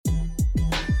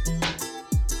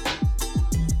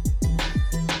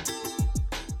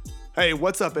Hey,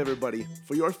 what's up, everybody?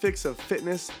 For your fix of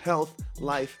fitness, health,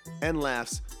 life, and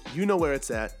laughs, you know where it's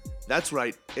at. That's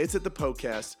right, it's at the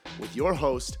podcast with your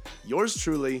host, yours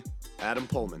truly, Adam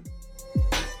Pullman.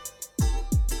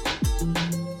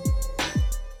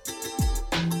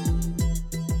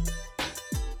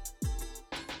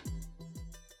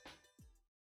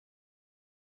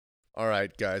 All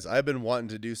right, guys, I've been wanting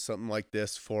to do something like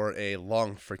this for a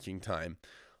long freaking time.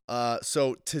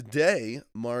 So today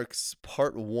marks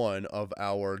part one of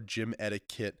our gym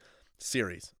etiquette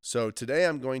series. So today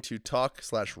I'm going to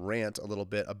talk/rant a little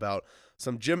bit about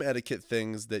some gym etiquette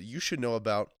things that you should know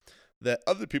about, that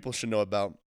other people should know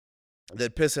about,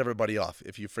 that piss everybody off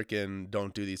if you freaking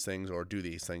don't do these things or do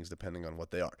these things, depending on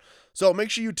what they are. So make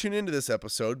sure you tune into this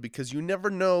episode because you never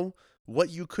know what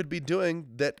you could be doing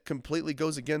that completely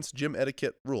goes against gym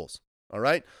etiquette rules. All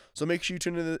right. So make sure you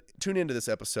tune into this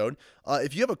episode.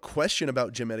 If you have a question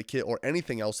about gym etiquette or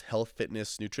anything else health,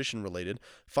 fitness, nutrition related,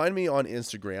 find me on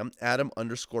Instagram,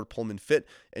 Adam_PullmanFit,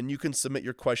 and you can submit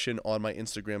your question on my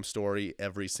Instagram story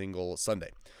every single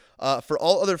Sunday. For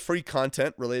all other free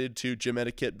content related to gym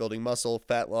etiquette, building muscle,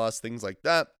 fat loss, things like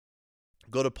that,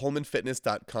 go to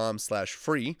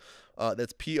pullmanfitness.com/free.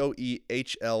 That's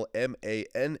POEHLMANN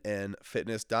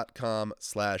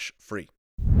fitness.com/free.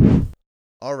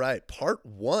 All right, part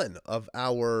one of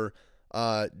our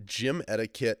gym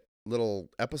etiquette little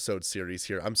episode series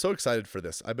here. I'm so excited for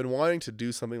this. I've been wanting to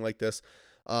do something like this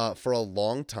for a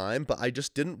long time, but I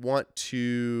just didn't want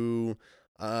to,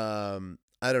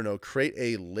 create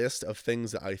a list of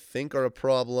things that I think are a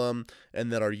problem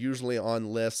and that are usually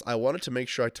on lists. I wanted to make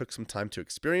sure I took some time to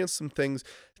experience some things,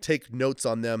 take notes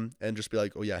on them, and just be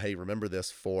like, oh yeah, hey, remember this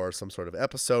for some sort of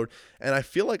episode. And I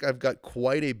feel like I've got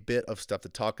quite a bit of stuff to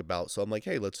talk about. So I'm like,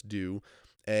 hey, let's do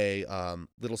a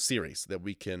little series that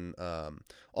we can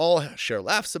all share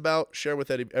laughs about, share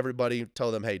with everybody, tell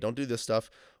them, hey, don't do this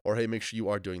stuff, or hey, make sure you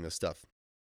are doing this stuff.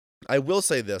 I will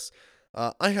say this,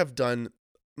 I have done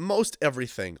most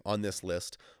everything on this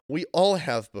list. We all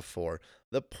have before.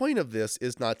 The point of this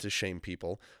is not to shame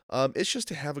people. It's just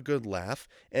to have a good laugh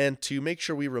and to make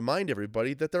sure we remind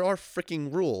everybody that there are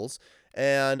freaking rules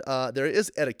and there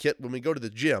is etiquette when we go to the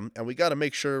gym, and we got to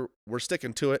make sure we're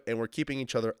sticking to it and we're keeping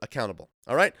each other accountable.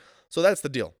 All right? So that's the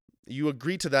deal. You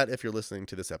agree to that if you're listening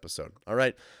to this episode. All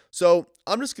right? So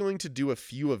I'm just going to do a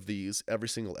few of these every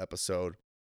single episode.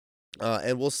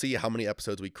 And we'll see how many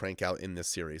episodes we crank out in this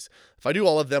series. If I do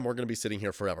all of them, we're going to be sitting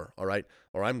here forever, all right?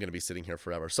 Or I'm going to be sitting here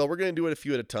forever. So we're going to do it a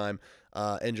few at a time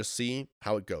and just see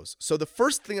how it goes. So the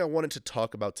first thing I wanted to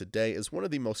talk about today is one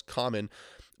of the most common,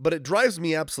 but it drives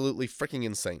me absolutely freaking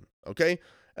insane, okay?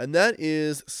 And that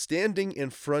is standing in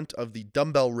front of the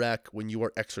dumbbell rack when you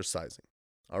are exercising,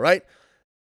 all right?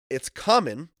 It's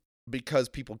common because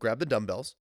people grab the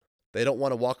dumbbells. They don't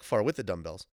want to walk far with the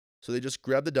dumbbells. So they just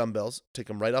grab the dumbbells, take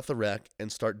them right off the rack,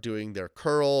 and start doing their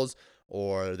curls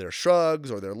or their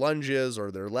shrugs or their lunges or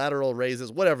their lateral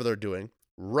raises, whatever they're doing,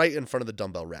 right in front of the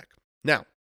dumbbell rack. Now,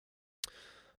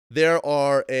 there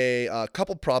are a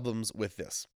couple problems with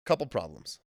this. Couple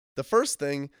problems. The first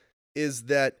thing is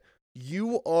that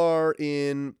you are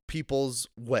in people's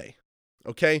way,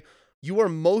 okay? You are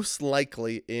most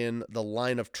likely in the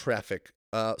line of traffic.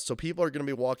 So people are going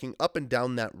to be walking up and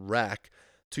down that rack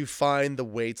to find the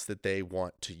weights that they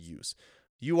want to use.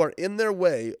 You are in their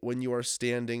way when you are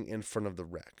standing in front of the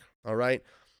rack, all right?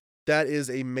 That is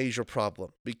a major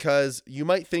problem because you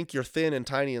might think you're thin and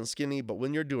tiny and skinny, but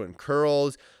when you're doing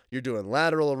curls, you're doing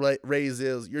lateral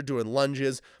raises, you're doing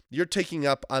lunges, you're taking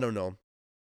up,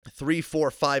 3,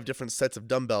 4, 5 different sets of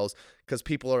dumbbells because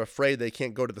people are afraid they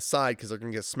can't go to the side because they're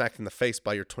going to get smacked in the face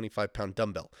by your 25-pound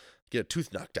dumbbell, get a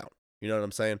tooth knocked out. You know what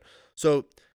I'm saying? So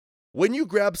when you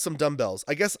grab some dumbbells,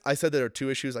 I guess I said there are two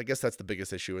issues. I guess that's the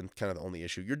biggest issue and kind of the only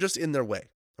issue. You're just in their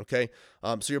way, okay?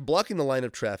 So you're blocking the line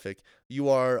of traffic. You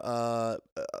are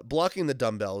blocking the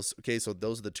dumbbells, okay? So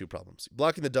those are the two problems.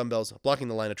 Blocking the dumbbells, blocking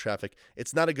the line of traffic.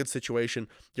 It's not a good situation.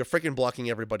 You're freaking blocking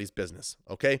everybody's business,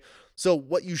 okay? So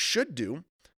what you should do,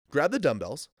 grab the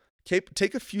dumbbells,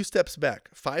 take a few steps back,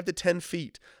 5 to 10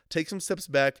 feet. Take some steps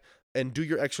back and do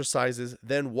your exercises.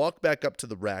 Then walk back up to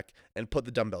the rack and put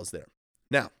the dumbbells there.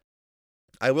 Now,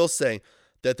 I will say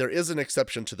that there is an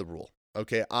exception to the rule,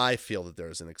 okay? I feel that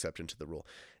there is an exception to the rule.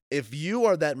 If you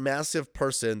are that massive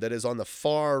person that is on the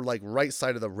far, right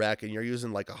side of the rack and you're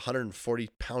using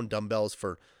 140-pound dumbbells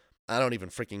for, I don't even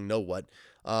freaking know what,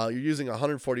 you're using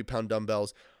 140-pound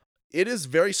dumbbells, it is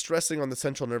very stressing on the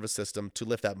central nervous system to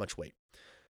lift that much weight.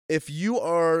 If you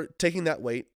are taking that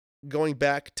weight, going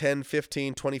back 10,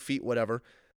 15, 20 feet, whatever,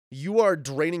 you are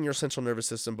draining your central nervous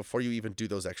system before you even do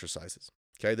those exercises.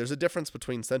 Okay, there's a difference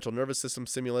between central nervous system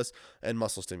stimulus and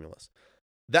muscle stimulus.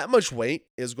 That much weight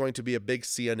is going to be a big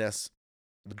CNS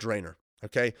drainer.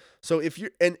 Okay, so if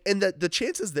you're and the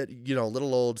chances that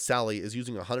little old Sally is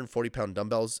using 140-pound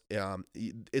dumbbells,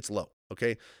 it's low.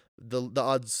 Okay, the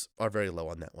odds are very low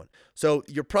on that one. So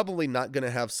you're probably not going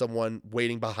to have someone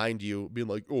waiting behind you being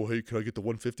like, oh hey, can I get the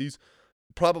 150s?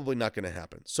 Probably not going to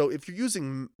happen. So if you're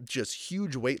using just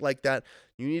huge weight like that,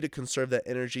 you need to conserve that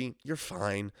energy. You're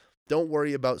fine. Don't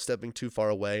worry about stepping too far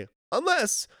away,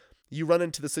 unless you run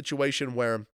into the situation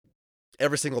where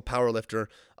every single power lifter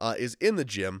is in the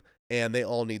gym and they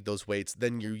all need those weights.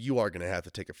 Then you are going to have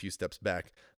to take a few steps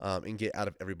back and get out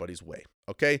of everybody's way.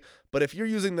 Okay, but if you're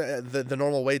using the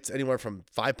normal weights, anywhere from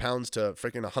 5 pounds to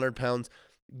freaking 100 pounds,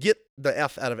 get the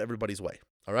F out of everybody's way.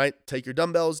 All right, take your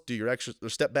dumbbells, do your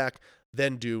step back,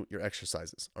 then do your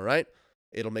exercises. All right,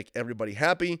 it'll make everybody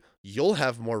happy. You'll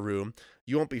have more room.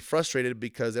 You won't be frustrated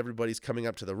because everybody's coming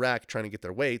up to the rack trying to get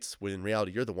their weights, when in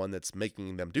reality you're the one that's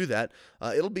making them do that.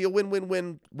 It'll be a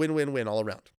win-win-win all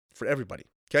around for everybody.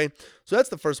 Okay, so that's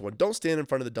the first one. Don't stand in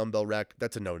front of the dumbbell rack.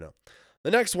 That's a no-no.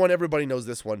 The next one, everybody knows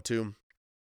this one too.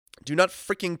 Do not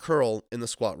freaking curl in the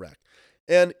squat rack.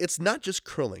 And it's not just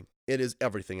curling. It is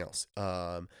everything else.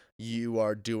 You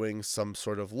are doing some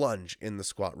sort of lunge in the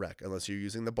squat rack, unless you're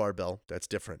using the barbell. That's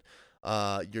different.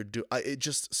 It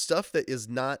just stuff that is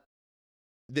not,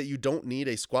 that you don't need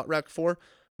a squat rack for.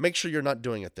 Make sure you're not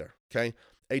doing it there. Okay.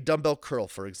 A dumbbell curl,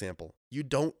 for example, you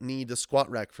don't need a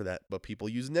squat rack for that, but people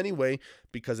use it anyway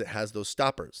because it has those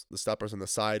stoppers. The stoppers on the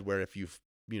side where if you've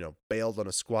bailed on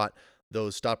a squat,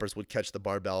 those stoppers would catch the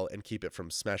barbell and keep it from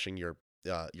smashing your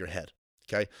head.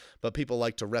 Okay, but people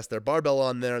like to rest their barbell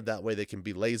on there. That way they can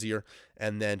be lazier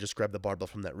and then just grab the barbell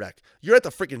from that rack. You're at the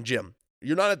freaking gym.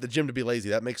 You're not at the gym to be lazy.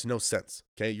 That makes no sense.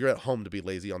 Okay, you're at home to be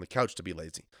lazy, on the couch to be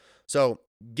lazy. So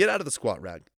get out of the squat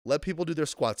rack. Let people do their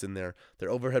squats in there, their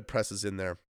overhead presses in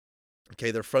there.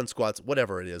 Okay, their front squats,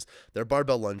 whatever it is, their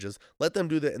barbell lunges. Let them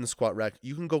do that in the squat rack.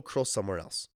 You can go curl somewhere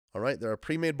else. All right, there are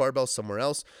pre-made barbells somewhere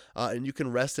else, and you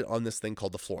can rest it on this thing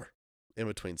called the floor in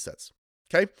between sets.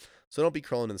 Okay, so don't be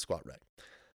curling in the squat rack.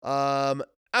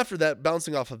 After that,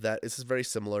 bouncing off of that, this is very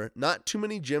similar. Not too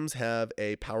many gyms have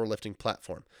a powerlifting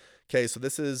platform. Okay, so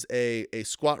this is a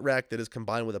squat rack that is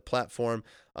combined with a platform.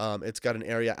 It's got an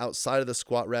area outside of the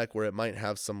squat rack where it might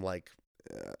have some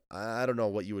I don't know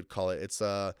what you would call it. It's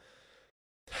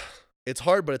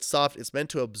hard, but it's soft. It's meant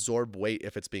to absorb weight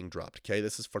if it's being dropped. Okay,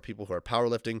 this is for people who are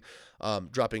powerlifting,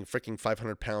 dropping freaking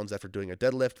 500 pounds after doing a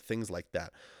deadlift, things like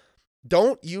that.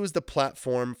 Don't use the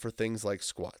platform for things like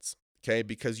squats, okay,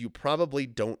 because you probably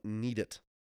don't need it.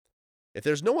 If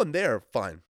there's no one there,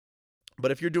 fine.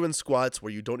 But if you're doing squats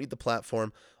where you don't need the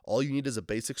platform, all you need is a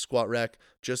basic squat rack,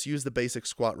 just use the basic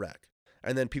squat rack.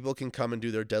 And then people can come and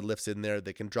do their deadlifts in there.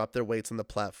 They can drop their weights on the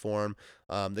platform.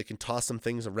 They can toss some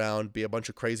things around, be a bunch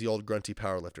of crazy old grunty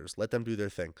powerlifters. Let them do their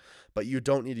thing. But you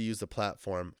don't need to use the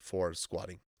platform for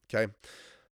squatting, okay?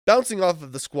 Bouncing off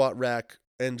of the squat rack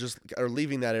or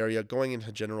leaving that area, going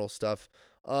into general stuff.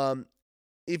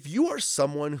 If you are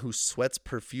someone who sweats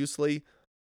profusely,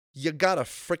 you gotta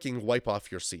freaking wipe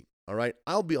off your seat, all right?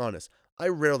 I'll be honest. I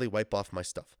rarely wipe off my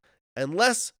stuff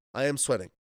unless I am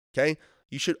sweating, okay?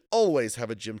 You should always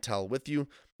have a gym towel with you.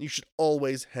 You should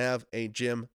always have a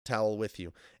gym towel with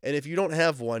you. And if you don't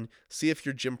have one, see if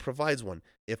your gym provides one.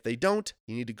 If they don't,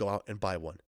 you need to go out and buy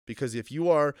one. Because if you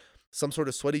are some sort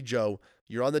of sweaty Joe,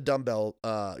 you're on the dumbbell,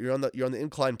 you're on the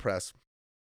incline press,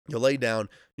 you lay down,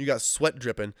 you got sweat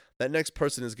dripping, that next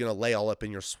person is going to lay all up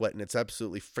in your sweat, and it's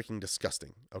absolutely freaking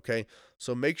disgusting, okay?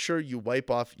 So make sure you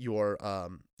wipe off your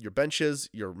benches,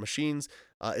 your machines,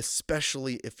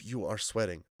 especially if you are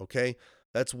sweating, okay?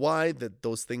 That's why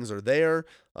those things are there.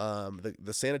 The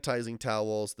sanitizing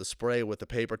towels, the spray with the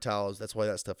paper towels, that's why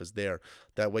that stuff is there.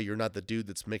 That way you're not the dude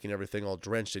that's making everything all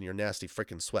drenched in your nasty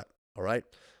freaking sweat, all right?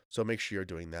 So make sure you're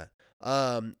doing that.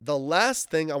 The last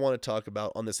thing I want to talk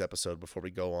about on this episode before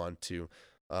we go on to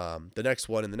the next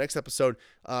one in the next episode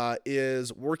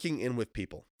is working in with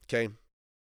people, okay?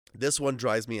 This one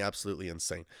drives me absolutely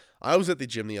insane. I was at the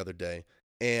gym the other day,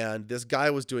 and this guy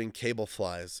was doing cable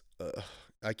flies.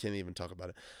 I can't even talk about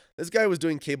it. This guy was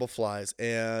doing cable flies,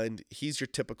 and he's your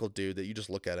typical dude that you just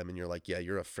look at him and you're like, yeah,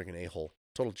 you're a freaking a-hole.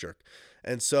 Total jerk.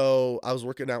 And so I was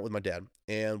working out with my dad,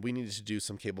 and we needed to do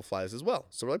some cable flies as well.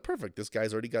 So we're like, perfect. This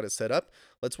guy's already got it set up.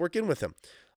 Let's work in with him.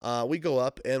 We go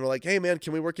up, and we're like, hey, man,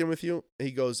 can we work in with you?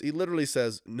 He literally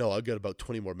says, no, I've got about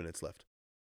 20 more minutes left.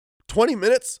 20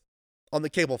 minutes on the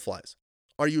cable flies.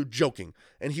 Are you joking?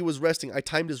 And he was resting. I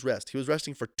timed his rest. He was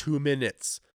resting for 2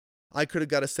 minutes. I could have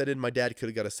got a set in. My dad could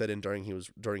have got a set in during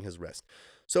his rest.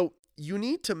 So you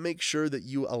need to make sure that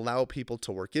you allow people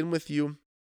to work in with you.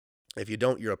 If you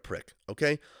don't, you're a prick,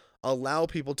 okay? Allow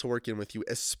people to work in with you,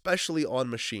 especially on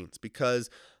machines, because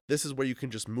this is where you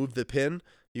can just move the pin.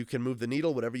 You can move the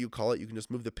needle, whatever you call it. You can just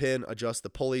move the pin, adjust the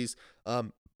pulleys.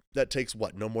 That takes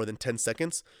no more than 10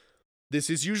 seconds. This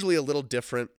is usually a little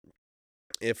different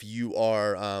if you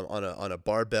are on a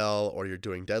barbell or you're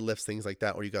doing deadlifts, things like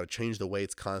that, or you got to change the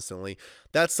weights constantly.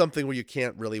 That's something where you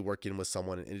can't really work in with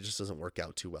someone and it just doesn't work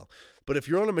out too well. But if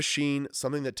you're on a machine,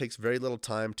 something that takes very little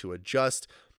time to adjust,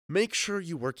 make sure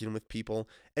you work in with people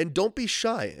and don't be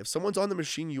shy. If someone's on the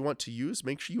machine you want to use,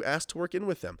 make sure you ask to work in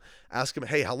with them. Ask them,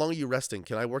 hey, how long are you resting?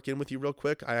 Can I work in with you real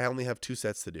quick? I only have 2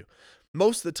 sets to do.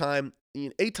 Most of the time,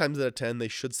 8 times out of 10, they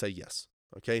should say yes.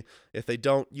 Okay. If they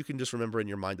don't, you can just remember in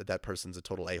your mind that that person's a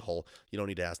total a-hole. You don't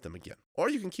need to ask them again. Or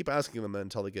you can keep asking them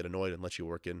until they get annoyed and let you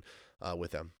work in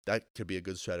with them. That could be a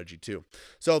good strategy too.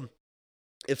 So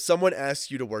if someone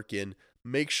asks you to work in,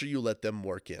 make sure you let them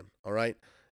work in. All right.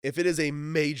 If it is a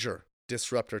major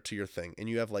disruptor to your thing and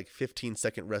you have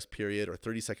 15-second rest period or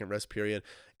 30-second rest period,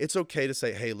 it's okay to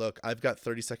say, hey, look, I've got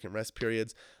 30-second rest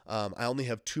periods. I only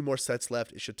have 2 more sets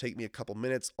left. It should take me a couple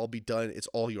minutes. I'll be done. It's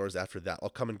all yours after that. I'll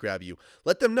come and grab you.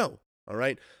 Let them know. All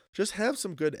right. Just have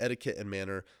some good etiquette and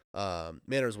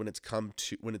manners when it comes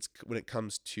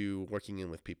to working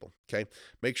in with people. Okay.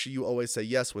 Make sure you always say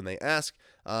yes when they ask.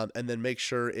 And then make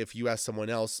sure if you ask someone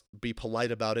else, be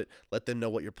polite about it. Let them know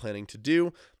what you're planning to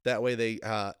do. That way they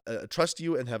trust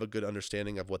you and have a good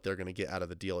understanding of what they're going to get out of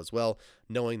the deal as well,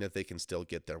 knowing that they can still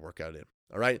get their workout in.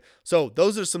 All right. So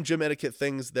those are some gym etiquette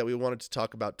things that we wanted to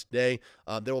talk about today.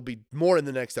 There will be more in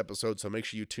the next episode, so make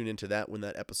sure you tune into that when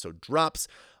that episode drops.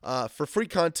 For free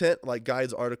content like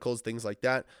guides, articles, things like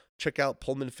that, check out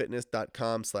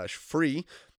pullmanfitness.com/free.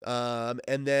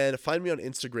 And then find me on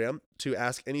Instagram to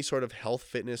ask any sort of health,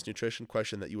 fitness, nutrition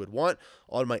question that you would want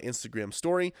on my Instagram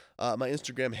story. My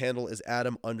Instagram handle is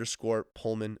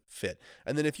Adam_PullmanFit.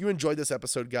 And then if you enjoyed this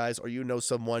episode, guys, or you know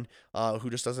someone who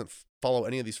just doesn't follow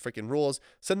any of these freaking rules,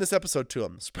 send this episode to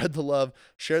them. Spread the love,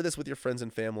 share this with your friends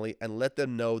and family, and let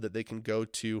them know that they can go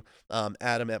to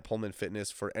Adam at Pullman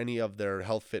Fitness for any of their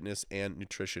health, fitness, and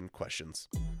nutrition questions.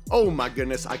 Oh my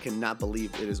goodness, I cannot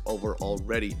believe it is over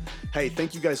already. Hey,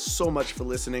 thank you guys so much for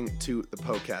listening to the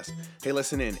podcast. Hey,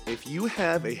 listen in. If you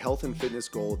have a health and fitness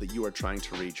goal that you are trying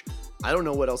to reach, I don't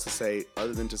know what else to say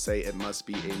other than to say it must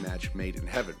be a match made in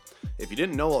heaven. If you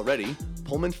didn't know already,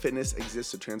 Pullman Fitness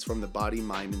exists to transform the body,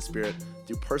 mind, and spirit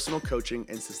through personal coaching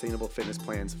and sustainable fitness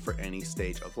plans for any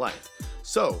stage of life.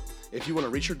 So, if you want to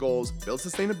reach your goals, build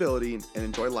sustainability, and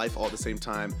enjoy life all at the same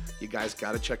time, you guys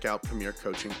got to check out Premier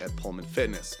Coaching at Pullman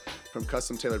Fitness. From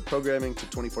custom-tailored programming to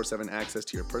 24/7 access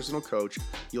to your personal coach,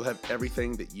 you'll have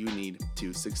everything that you need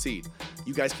to succeed.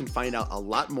 You guys can find out a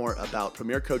lot more about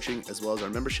Premier Coaching as well as our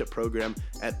membership program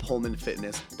at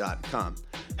pullmanfitness.com.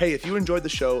 Hey, if you enjoyed the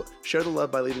show, share the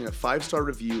love by leaving a 5-star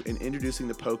review and introducing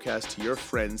the podcast to your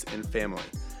friends and family.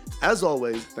 As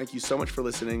always, thank you so much for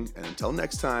listening, and until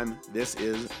next time, this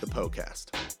is the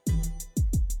podcast.